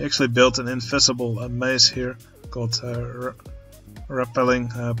 He actually built an invisible maze here called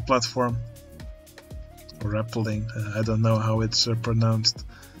rappelling platform. Or rappelling, I don't know how it's pronounced.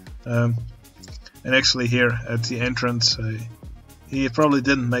 And actually here at the entrance, he probably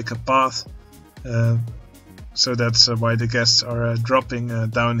didn't make a path. So that's why the guests are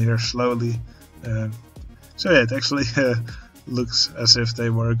dropping down here slowly. So yeah, it actually looks as if they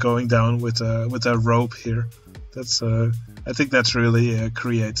were going down with a rope here. That's I think that's really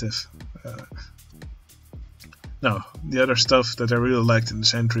creative. Now, the other stuff that I really liked in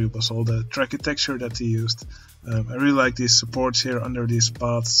this entry was all the tracky texture that he used. I really like these supports here under these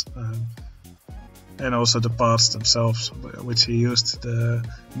paths, and also the paths themselves, which he used the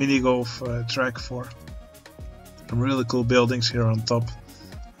mini golf track for. Some really cool buildings here on top.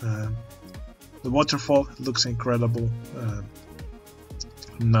 The waterfall looks incredible.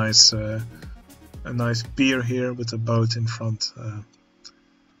 A nice pier here with a boat in front.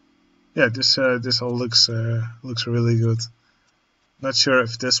 Yeah, this all looks really good. Not sure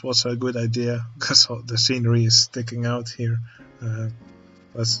if this was a good idea because the scenery is sticking out here.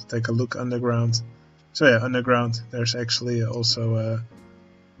 Let's take a look underground. So yeah, underground there's actually also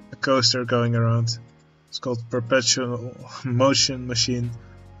a coaster going around. It's called Perpetual Motion Machine.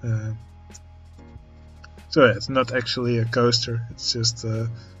 So yeah, it's not actually a coaster, it's just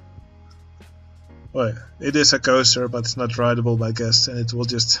well, it is a coaster, but it's not rideable by guests, and it will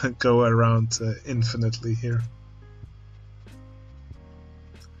just go around infinitely here.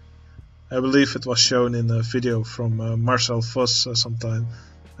 I believe it was shown in a video from Marcel Vos sometime.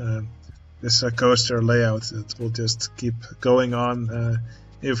 This coaster layout that will just keep going on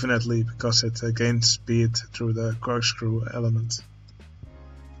infinitely because it gains speed through the corkscrew element.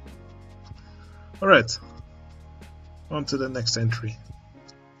 Alright, on to the next entry.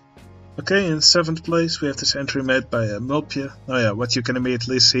 Okay, in 7th place we have this entry made by Mulpje. Oh yeah, what you can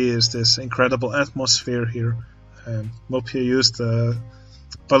immediately see is this incredible atmosphere here. Mulpje used a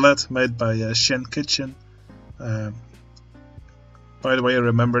palette made by Shen Kitchen. By the way,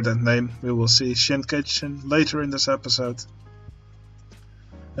 remember that name, we will see Shen Kitchen later in this episode.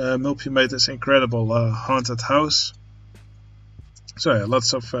 Mulpje made this incredible haunted house. So yeah,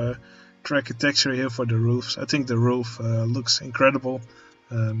 lots of tracky texture here for the roofs. I think the roof looks incredible.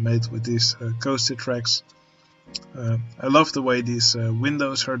 Made with these coaster tracks. I love the way these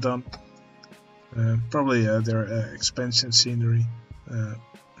windows are done. Probably their expansion scenery,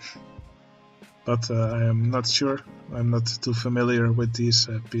 but I am not sure. I'm not too familiar with these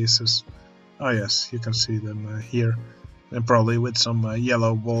pieces. Ah yes, you can see them here, and probably with some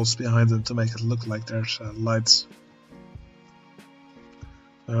yellow walls behind them to make it look like there's lights.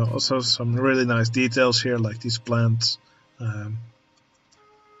 Also some really nice details here, like these plants.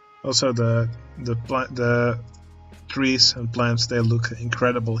 Also the trees and plants, they look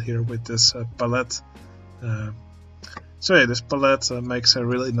incredible here with this palette. So yeah, this palette makes a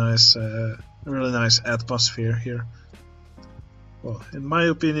really nice atmosphere here. Well, in my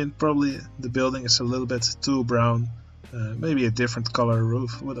opinion, probably the building is a little bit too brown. Maybe a different color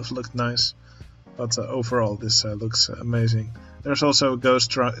roof would have looked nice, but overall this looks amazing. There's also a ghost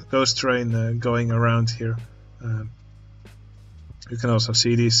train going around here. You can also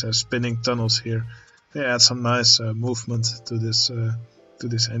see these spinning tunnels here. They add some nice movement to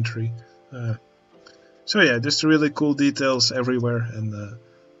this entry. So yeah, just really cool details everywhere, and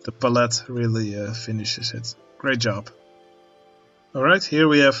the palette really finishes it. Great job. Alright, here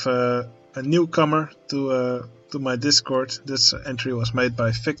we have a newcomer to my Discord. This entry was made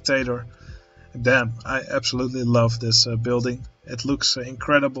by Victator. Damn, I absolutely love this building. It looks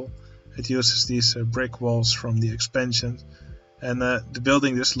incredible. It uses these brick walls from the expansion, and the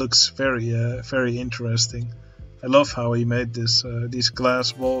building just looks very interesting. I love how he made these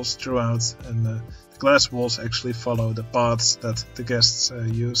glass walls throughout, and the glass walls actually follow the paths that the guests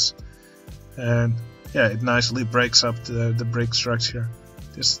use. And yeah, it nicely breaks up the brick structure.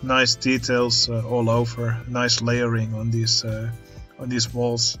 Just nice details all over, nice layering on these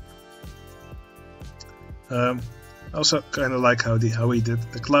walls. Also kind of like how he did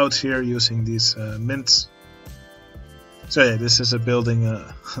the clouds here using these mints. So yeah, this is a building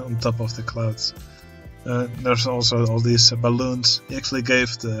on top of the clouds. There's also all these balloons. He actually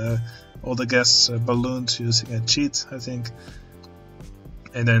gave all the guests balloons using a cheat, I think.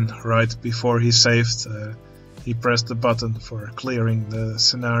 And then right before he saved, he pressed the button for clearing the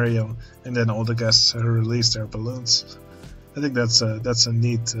scenario, and then all the guests released their balloons. I think that's a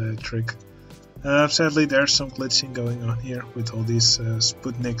neat trick. Sadly, there's some glitching going on here with all these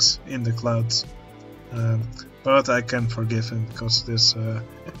Sputniks in the clouds, but I can forgive him because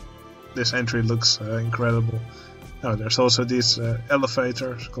this entry looks incredible. Now there's also these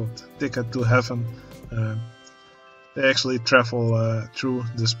elevators called Ticket to Heaven. They actually travel through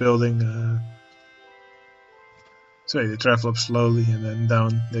this building. So they travel up slowly and then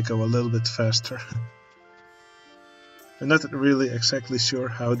down they go a little bit faster. I'm not really exactly sure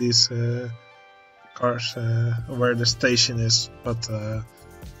how these cars, where the station is, but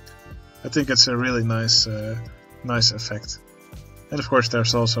I think it's a really nice effect. And of course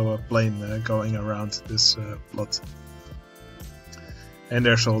there's also a plane going around this plot. And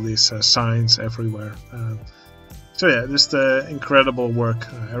there's all these signs everywhere. So yeah, just incredible work.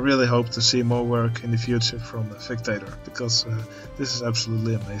 I really hope to see more work in the future from Victator, because this is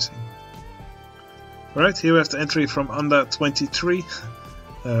absolutely amazing. Alright, here we have the entry from Anda23.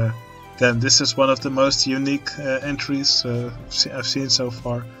 Then this is one of the most unique entries I've seen so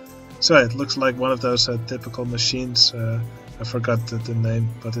far. So it looks like one of those typical machines. I forgot the name,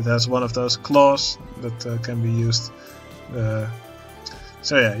 but it has one of those claws that can be used.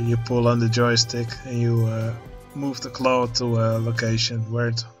 So yeah, you pull on the joystick and you move the claw to a location where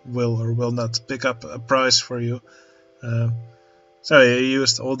it will or will not pick up a prize for you. So yeah, you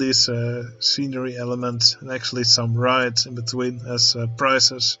used all these scenery elements and actually some rides in between as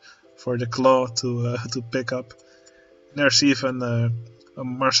prizes for the claw to pick up. And there's even a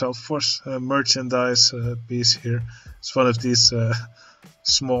Marcel Vos merchandise piece here. It's one of these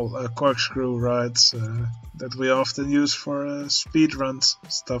small corkscrew rides that we often use for speed runs,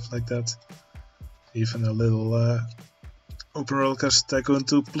 stuff like that. Even a little Open Roller Coaster Tycoon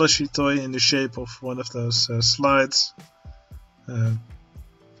 2 plushie toy in the shape of one of those slides.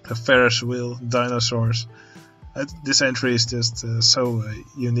 A Ferris wheel, dinosaurs. This entry is just so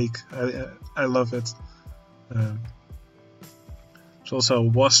unique. I love it. There's also a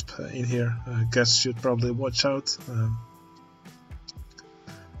wasp in here. Guests should probably watch out.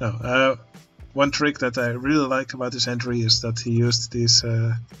 One trick that I really like about this entry is that he used these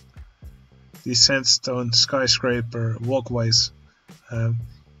sandstone skyscraper walkways.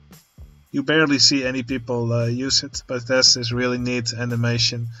 You barely see any people use it, but that's this really neat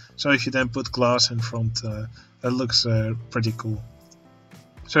animation. So if you then put glass in front, that looks pretty cool.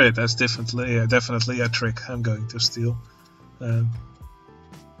 So yeah, that's definitely a trick I'm going to steal. Oh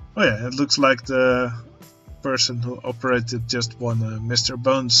yeah, it looks like the person who operated just won Mr.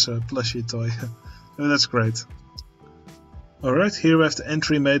 Bones plushie toy. So that's great. Alright, here we have the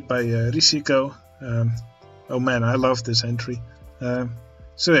entry made by Risiko. Oh man, I love this entry.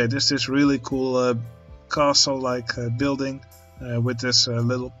 So yeah, this is really cool castle-like building with this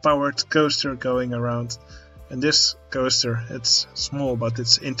little powered coaster going around. And this coaster, it's small, but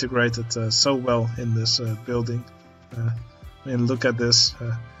it's integrated so well in this building. I mean, look at this.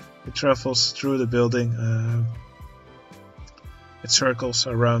 It travels through the building. It circles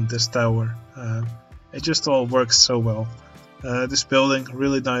around this tower. It just all works so well. This building,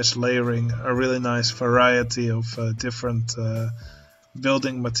 really nice layering, a really nice variety of different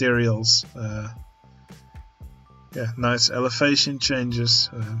building materials. Yeah, nice elevation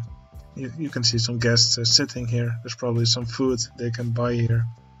changes. You can see some guests sitting here. There's probably some food they can buy here.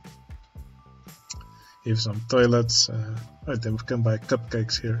 Even some toilets. They can buy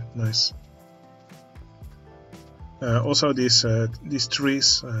cupcakes here. Nice. Also these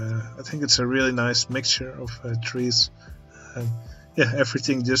trees. I think it's a really nice mixture of trees. Yeah,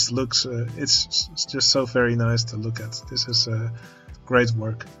 everything just looks. It's just so very nice to look at. This is great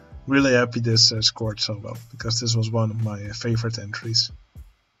work. really happy this scored so well, because this was one of my favorite entries.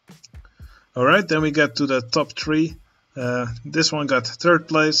 Alright, then we get to the top 3. This one got 3rd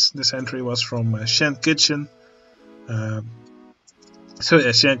place. This entry was from Shen Kitchen. So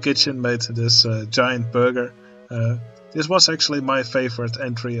yeah, Shen Kitchen made this giant burger. This was actually my favorite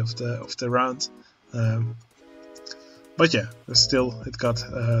entry of the round. But yeah, still it got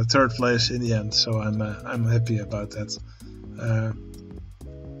 3rd place in the end, so I'm happy about that.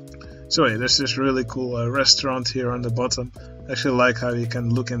 So yeah, there's this really cool restaurant here on the bottom. I actually like how you can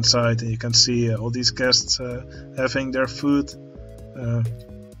look inside and you can see all these guests having their food.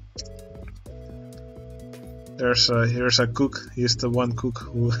 Here's a cook. He's the one cook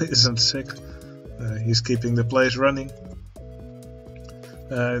who isn't sick. He's keeping the place running.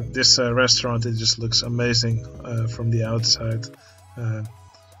 This restaurant, it just looks amazing from the outside.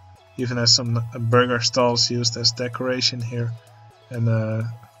 Even has some burger stalls used as decoration here, and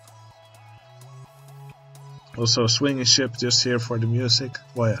also a swinging ship just here for the music.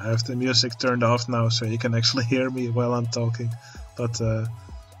 Well, yeah, I have the music turned off now, so you can actually hear me while I'm talking. But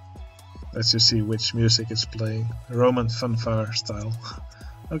let's just see which music is playing. Roman fanfare style.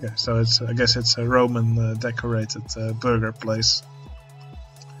 Okay, so I guess it's a Roman decorated burger place.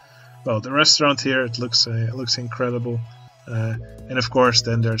 Well, the restaurant here, it looks incredible, and of course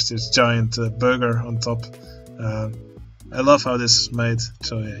then there's this giant burger on top. I love how this is made,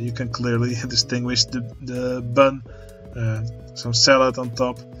 so yeah, you can clearly distinguish the bun, some salad on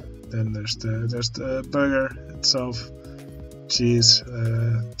top, then there's the burger itself, cheese,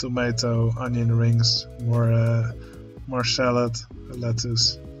 tomato, onion rings, more salad,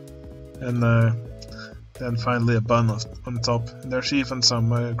 lettuce, and then finally a bun on top. And there's even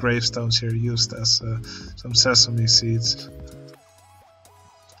some gravestones here used as some sesame seeds.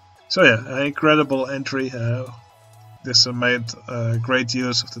 So yeah, an incredible entry. This made great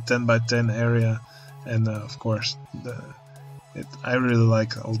use of the 10x10 area, and of course I really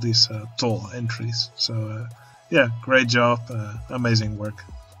like all these tall entries. So yeah, great job, amazing work.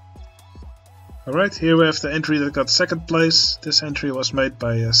 Alright, here we have the entry that got 2nd place. This entry was made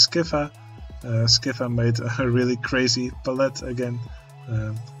by Skiffa. Skiffa made a really crazy palette again.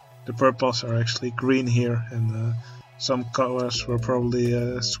 The purples are actually green here, and some colors were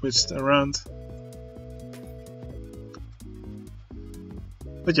probably switched around.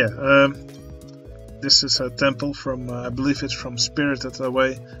 But yeah, this is a temple from, I believe it's from Spirited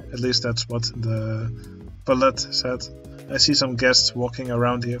Away, at least that's what the palette said. I see some guests walking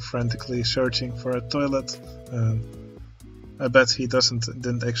around here frantically searching for a toilet. I bet he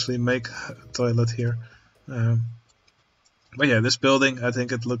didn't actually make a toilet here. But yeah, this building, I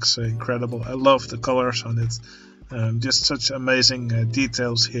think it looks incredible. I love the colors on it. Just such amazing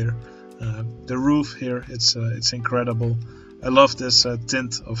details here. The roof here, it's incredible. I love this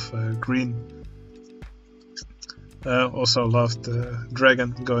tint of green. Also love the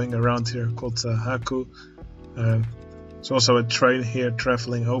dragon going around here called Haku. There's also a train here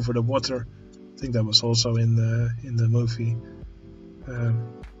traveling over the water. I think that was also in the movie.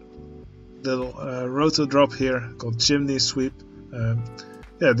 Little rotodrop here called Chimney Sweep.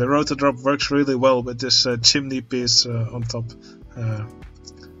 Yeah, the rotodrop works really well with this chimney piece on top.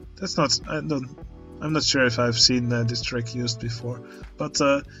 I'm not sure if I've seen this trick used before, but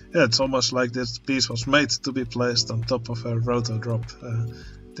yeah, it's almost like this piece was made to be placed on top of a rotodrop.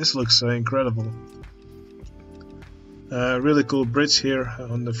 This looks incredible. Really cool bridge here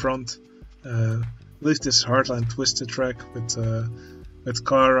on the front. I believe this is Heartline Twisted track with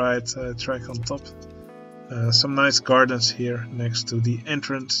car ride track on top. Some nice gardens here next to the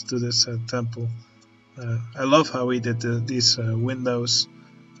entrance to this temple. I love how we did these windows.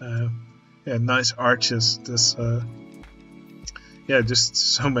 Yeah, nice arches. This yeah, just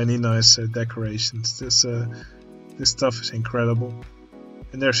so many nice decorations. This stuff is incredible.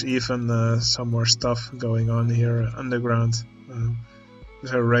 And there's even some more stuff going on here underground.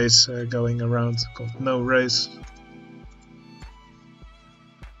 There's a race going around called No Race.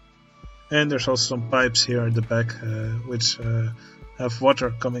 And there's also some pipes here at the back which have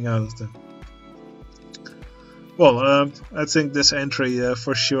water coming out of them. Well, I think this entry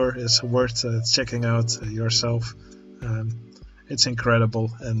for sure is worth checking out yourself. It's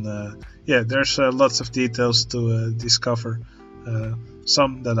incredible, and yeah, there's lots of details to discover.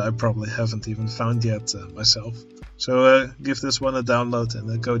 Some that I probably haven't even found yet myself. So give this one a download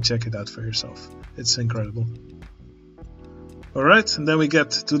and go check it out for yourself. It's incredible. Alright, and then we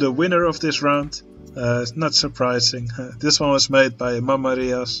get to the winner of this round. Not surprising. This one was made by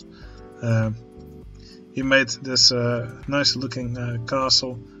Mamarias. He made this nice looking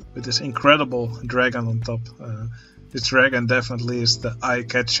castle with this incredible dragon on top. This dragon definitely is the eye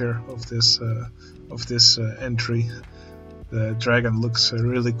catcher of this entry. The dragon looks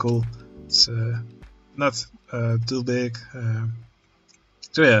really cool. It's not too big.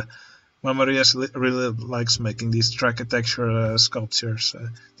 So yeah, Maria really likes making these track texture sculptures.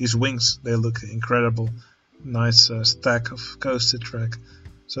 These wings, they look incredible. Nice stack of coaster track.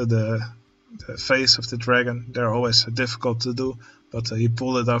 So the face of the dragon, they're always difficult to do, but he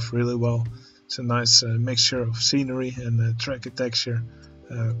pulled it off really well. It's a nice mixture of scenery and track texture.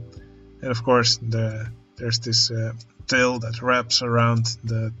 And of course there's this tail that wraps around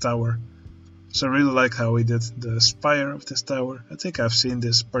the tower. So I really like how we did the spire of this tower. I think I've seen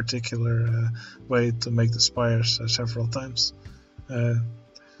this particular way to make the spires several times.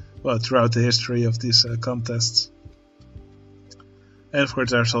 Well, throughout the history of these contests. And of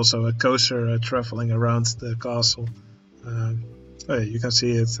course there's also a coaster traveling around the castle. You can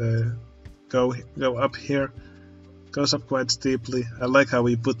see it go up here. Goes up quite steeply. I like how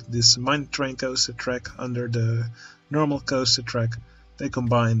we put this mine train coaster track under the normal coaster track. They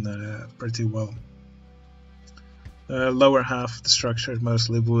combine pretty well. Lower half of the structure is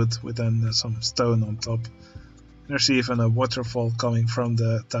mostly wood with then some stone on top. There's even a waterfall coming from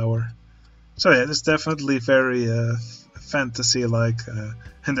the tower. So yeah, it's definitely very fantasy-like,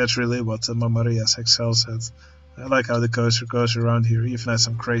 and that's really what Mamaria's Excel said. I like how the coaster goes around here, even has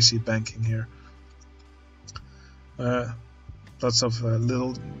some crazy banking here. Lots of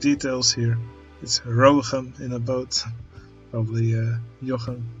little details here. It's Rogem in a boat, probably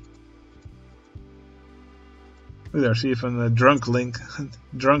Jochem. There's even a Deurklink.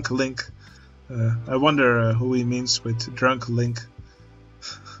 Deurklink. I wonder who he means with Deurklink.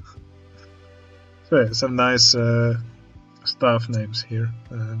 So yeah, some nice staff names here.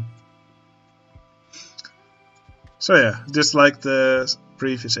 So yeah, just like the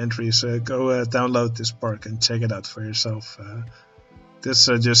previous entries, go download this park and check it out for yourself. This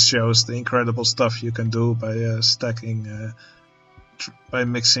just shows the incredible stuff you can do by stacking, by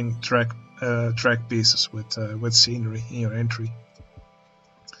mixing track pieces with scenery in your entry.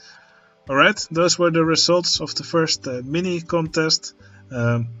 Alright, those were the results of the first mini contest.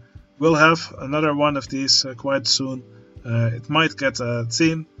 We'll have another one of these quite soon. It might get a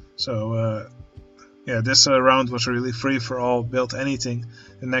theme, so yeah, this round was really free for all, build anything.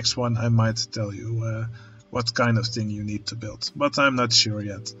 The next one I might tell you what kind of thing you need to build, but I'm not sure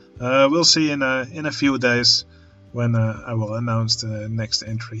yet. We'll see in a few days when I will announce the next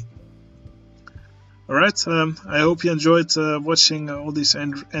entry. Alright, I hope you enjoyed watching all these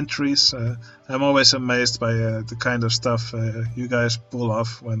entries. I'm always amazed by the kind of stuff you guys pull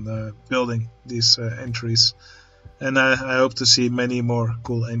off when building these entries. And I hope to see many more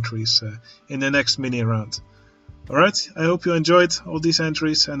cool entries in the next mini round. Alright, I hope you enjoyed all these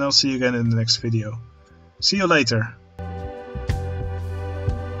entries, and I'll see you again in the next video. See you later.